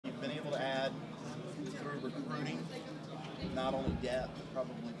recruiting, not only depth, but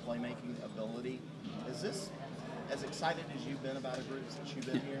probably playmaking ability. Is this as excited as you've been about a group since you've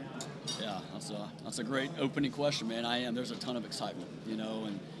been here? Yeah, that's a great opening question, man. I am. There's a ton of excitement,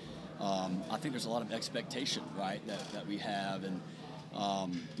 and I think there's a lot of expectation, right, that we have, and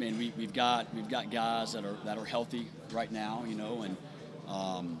man, we've got guys that are healthy right now, and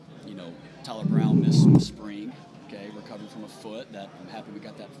Tyler Brown missed some spring, recovering from a foot. That I'm happy we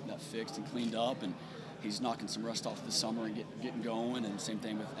got that fixed and cleaned up, and he's knocking some rust off this summer and getting going. And same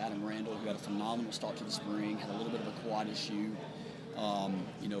thing with Adam Randall, who had a phenomenal start to the spring, had a little bit of a quad issue,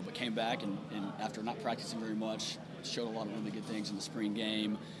 but came back and after not practicing very much, showed a lot of really good things in the spring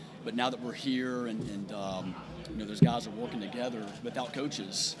game. But now that we're here and those guys are working together without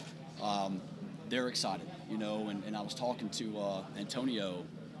coaches, they're excited, and I was talking to Antonio,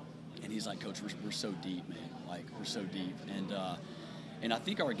 and he's like, Coach, we're so deep, man. Like, we're so deep. And I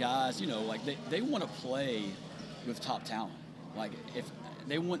think our guys, they want to play with top talent. Like, if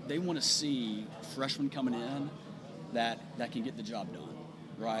they want to see freshmen coming in that can get the job done,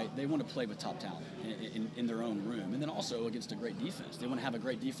 right? They want to play with top talent in their own room, and then also against a great defense. They want to have a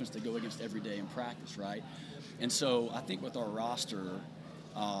great defense to go against every day in practice, right? And so I think with our roster,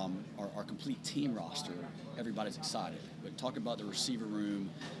 our complete team roster, everybody's excited. But talk about the receiver room,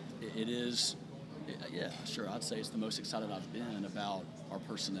 it is. Yeah, sure. I'd say it's the most excited I've been about our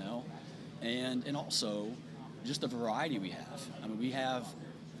personnel, and also just the variety we have. I mean,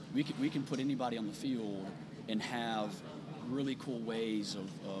 we can put anybody on the field and have really cool ways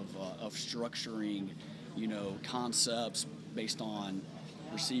of structuring, concepts based on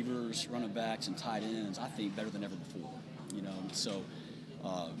receivers, running backs, and tight ends. I think better than ever before. So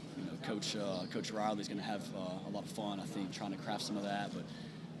Coach Riley's going to have a lot of fun, I think, trying to craft some of that, but.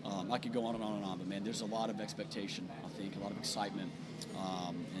 I could go on and on and on, but man, there's a lot of expectation. I think a lot of excitement,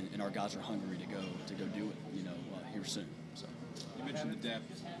 and our guys are hungry to go do it. Here soon. So you mentioned the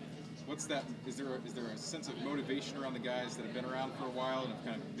depth. What's that? Is there a sense of motivation around the guys that have been around for a while, and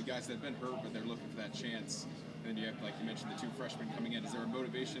kind of the guys that have been hurt but they're looking for that chance? And then you have, like you mentioned, the two freshmen coming in. Is there a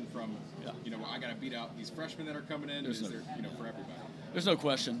motivation from, I got to beat out these freshmen that are coming in? Is there, for everybody? There's no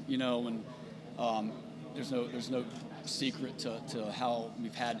question, and there's no secret to how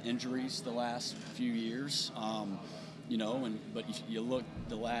we've had injuries the last few years, but if you look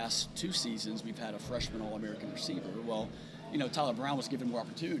the last 2 seasons, we've had a freshman All-American receiver. Well, Tyler Brown was given more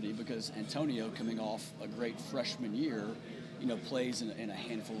opportunity because Antonio, coming off a great freshman year, plays in a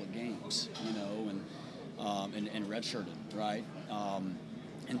handful of games, and redshirted, right?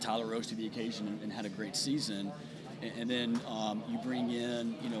 And Tyler rose to the occasion and had a great season. And then you bring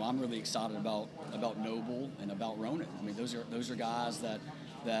in, I'm really excited about Noble and about Ronan. I mean, those are guys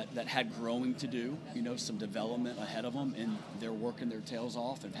that had growing to do, some development ahead of them, and they're working their tails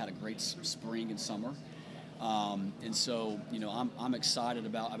off and have had a great spring and summer. And so, I'm excited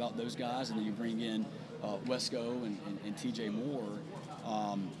about those guys. And then you bring in Wesco and TJ Moore.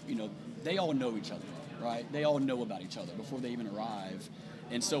 They all know each other, right? They all know about each other before they even arrive.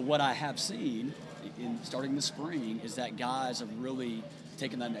 And so what I have seen starting this spring is that guys have really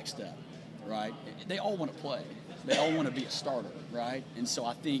taken that next step, right? They all want to play. They all want to be a starter, right? And so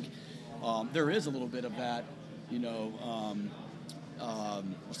I think there is a little bit of that,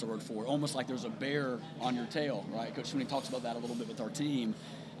 what's the word for it? Almost like there's a bear on your tail, right? Coach Sweeney talks about that a little bit with our team.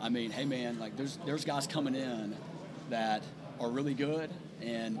 I mean, hey, man, like there's guys coming in that are really good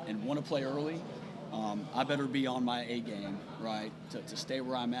and want to play early. I better be on my A game, right, to stay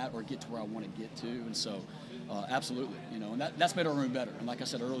where I'm at or get to where I want to get to. And so, absolutely, and that's made our room better. And like I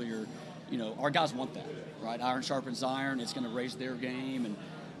said earlier, our guys want that, right? Iron sharpens iron. It's going to raise their game.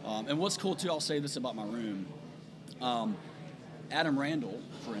 And what's cool, too, I'll say this about my room. Adam Randall,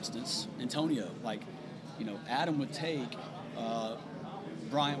 for instance, Antonio, Adam would take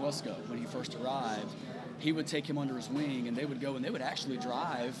Bryant Wesco when he first arrived. He would take him under his wing, and they would go and they would actually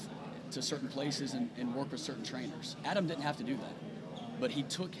drive to certain places and work with certain trainers. Adam didn't have to do that, but he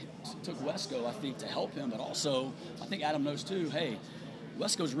took Wesco, I think, to help him. But also, I think Adam knows too. Hey,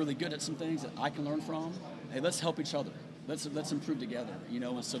 Wesco's really good at some things that I can learn from. Hey, let's help each other. Let's improve together.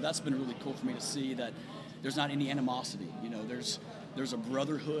 And so that's been really cool for me to see that there's not any animosity. There's a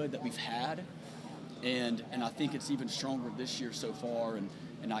brotherhood that we've had, and I think it's even stronger this year so far, and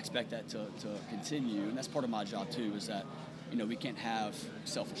I expect that to continue. And that's part of my job too, is that. We can't have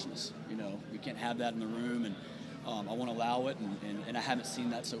selfishness. We can't have that in the room, and I want to allow it, and I haven't seen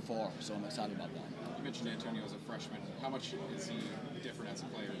that so far, so I'm excited about that. You mentioned Antonio as a freshman. How much is he different as a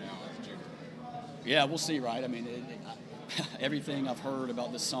player now as a junior? Yeah, we'll see, right? I mean, everything I've heard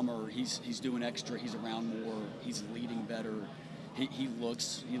about this summer, he's doing extra, he's around more, he's leading better. he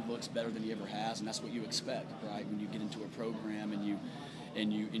looks better than he ever has, and that's what you expect, right? When you get into a program and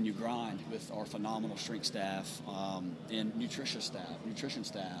you grind with our phenomenal strength staff and nutrition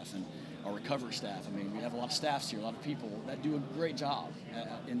staff, and our recovery staff. I mean, we have a lot of staffs here, a lot of people that do a great job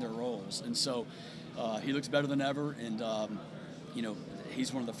in their roles, and so he looks better than ever. And you know,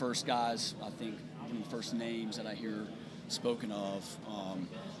 he's one of the first guys, I think, one of the first names that I hear spoken of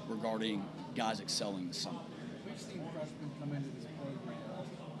regarding guys excelling this summer. We've seen freshmen come into this program at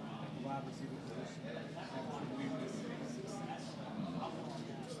the wide receiver position have tremendous success.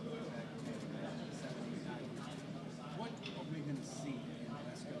 What are we going to see in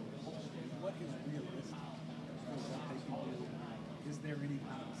Wesco? What is realistic for what they can do? Is there any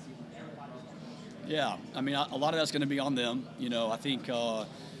kind of ceiling? Yeah, I mean, a lot of that's going to be on them. You know, I think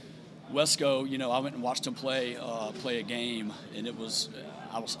Wesco, you know, I went and watched him play a game, and it was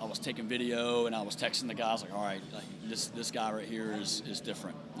I was taking video and I was texting the guys like, all right, like, this guy right here is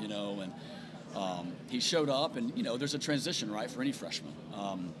different, you know, and he showed up, and you know, there's a transition, right, for any freshman,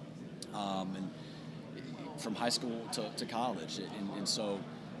 and from high school to college, and so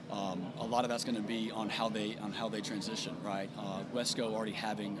a lot of that's going to be on how they transition, right? Wesco already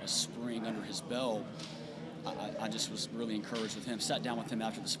having a spring under his belt. I just was really encouraged with him. Sat down with him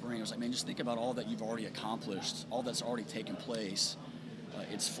after the spring. I was like, man, just think about all that you've already accomplished, all that's already taken place.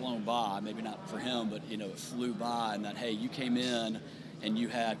 It's flown by, maybe not for him, but you know, it flew by. And that, hey, you came in and you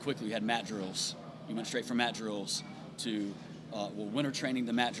had mat drills. You went straight from mat drills to winter training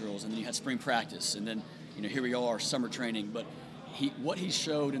to mat drills, and then you had spring practice, and then you know, here we are, summer training. But what he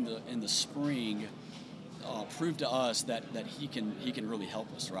showed in the spring proved to us that he can really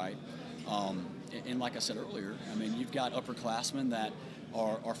help us, right? And like I said earlier, I mean, you've got upperclassmen that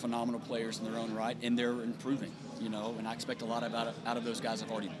are phenomenal players in their own right, and they're improving, you know, and I expect a lot out of those guys that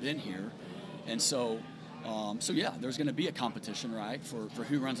have already been here. And so yeah, there's going to be a competition, right, for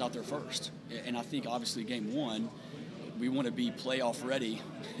who runs out there first. And I think, obviously, game one, we want to be playoff ready,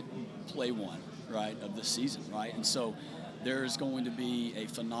 play one, right, of this season, right? And so there's going to be a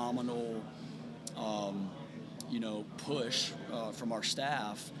phenomenal, you know, push from our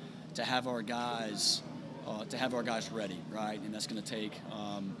staff to have our guys ready, right? And that's going to take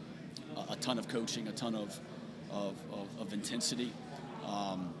a ton of coaching, a ton of intensity,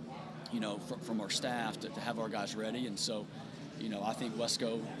 you know, from our staff to have our guys ready. And so, you know, I think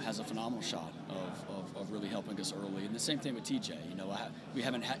Wesco has a phenomenal shot of really helping us early. And the same thing with TJ. You know, we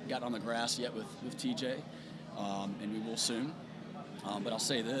haven't gotten on the grass yet with TJ, and we will soon. But I'll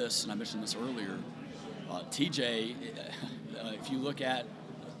say this, and I mentioned this earlier, TJ, if you look at,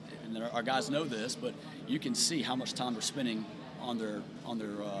 and our guys know this, but you can see how much time they're spending on their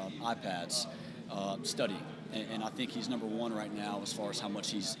iPads studying, and I think he's number one right now as far as how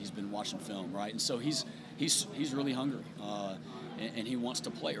much he's been watching film, right? And so he's really hungry, and he wants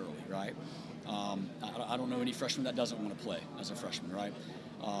to play early, right? I don't know any freshman that doesn't want to play as a freshman, right?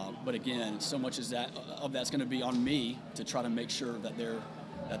 But again, so much as that's going to be on me to try to make sure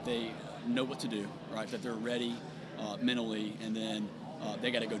that they know what to do, right? That they're ready mentally, and then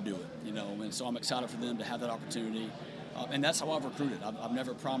they got to go do it, you know. And so I'm excited for them to have that opportunity. And that's how I've recruited. I've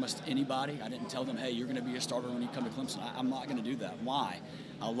never promised anybody. I didn't tell them, hey, you're going to be a starter when you come to Clemson. I'm not going to do that. Why?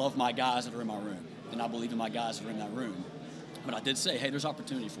 I love my guys that are in my room, and I believe in my guys that are in that room. But I did say, hey, there's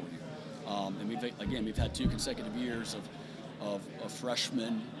opportunity for you. And we've had 2 consecutive years of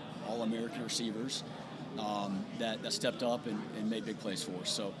freshmen, All-American receivers that stepped up and made big plays for us.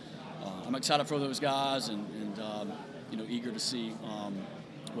 So I'm excited for those guys, and you know, eager to see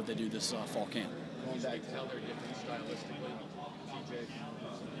what they do this fall camp. How they're different stylistically, TJ?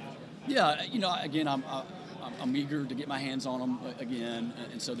 Yeah, you know, again, I'm eager to get my hands on them again,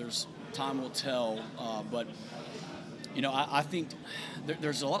 and so time will tell. But you know, I think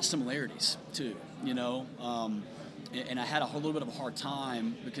there's a lot of similarities too. You know, and I had a little bit of a hard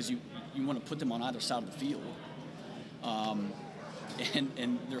time because you want to put them on either side of the field,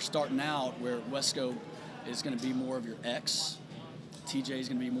 and they're starting out where Wesco is going to be more of your X, TJ is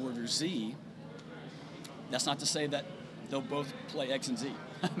going to be more of your Z. That's not to say that they'll both play X and Z.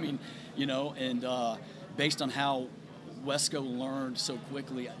 I mean, you know, and based on how Wesco learned so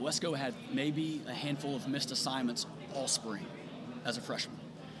quickly, Wesco had maybe a handful of missed assignments all spring as a freshman.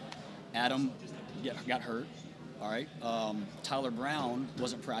 Adam got hurt, all right. Tyler Brown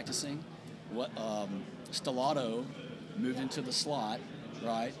wasn't practicing. Stellato moved into the slot,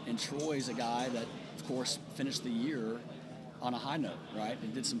 right? And Troy's a guy that, of course, finished the year on a high note, right?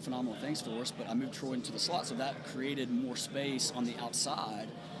 And did some phenomenal things for us, but I moved Troy into the slot, so that created more space on the outside,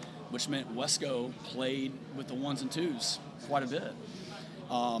 which meant Wesco played with the 1s and 2s quite a bit,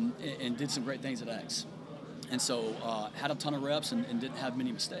 and did some great things at X. And so had a ton of reps and didn't have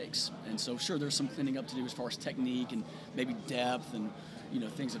many mistakes. And so sure, there's some cleaning up to do as far as technique and maybe depth and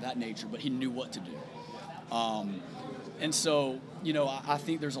things of that nature. But he knew what to do. And so I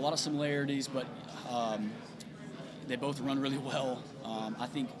think there's a lot of similarities, but they both run really well. I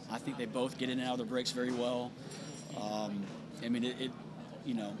think they both get in and out of their breaks very well. I mean,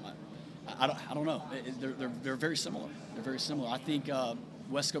 I don't know. They're very similar. They're very similar. I think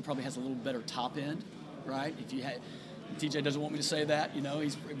Wesco probably has a little better top end, right? TJ doesn't want me to say that,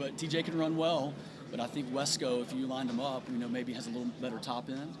 but TJ can run well. But I think Wesco, if you lined him up, maybe has a little better top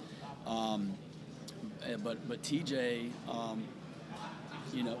end. But TJ,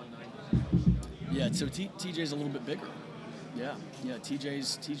 yeah. So TJ's a little bit bigger. Yeah.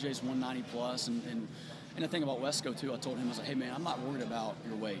 TJ's 190 plus, and the thing about Wesco too, I told him, I was like, hey man, I'm not worried about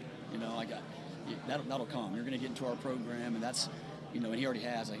your weight. That'll come. You're going to get into our program, and that's, and he already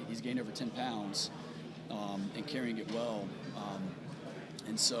has. He's gained over 10 pounds, and carrying it well.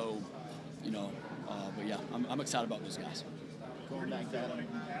 And so, but yeah, I'm excited about those guys. Going back to Adam.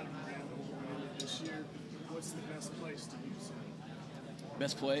 This year, what's the best place to use him?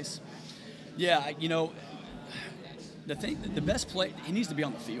 Best place? Yeah, the best place, he needs to be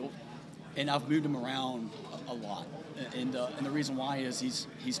on the field, and I've moved him around a lot, and the reason why is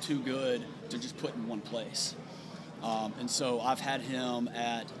he's too good to just put in one place, and so I've had him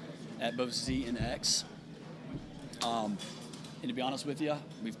at both Z and X, and to be honest with you,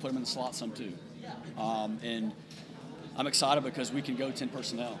 we've put him in the slot some too, and I'm excited because we can go 10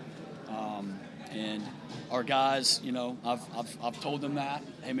 personnel. And our guys, I've told them that,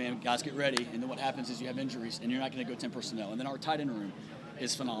 hey man, guys, get ready. And then what happens is you have injuries, and you're not going to go 10 personnel. And then our tight end room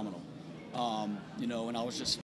is phenomenal. And I was just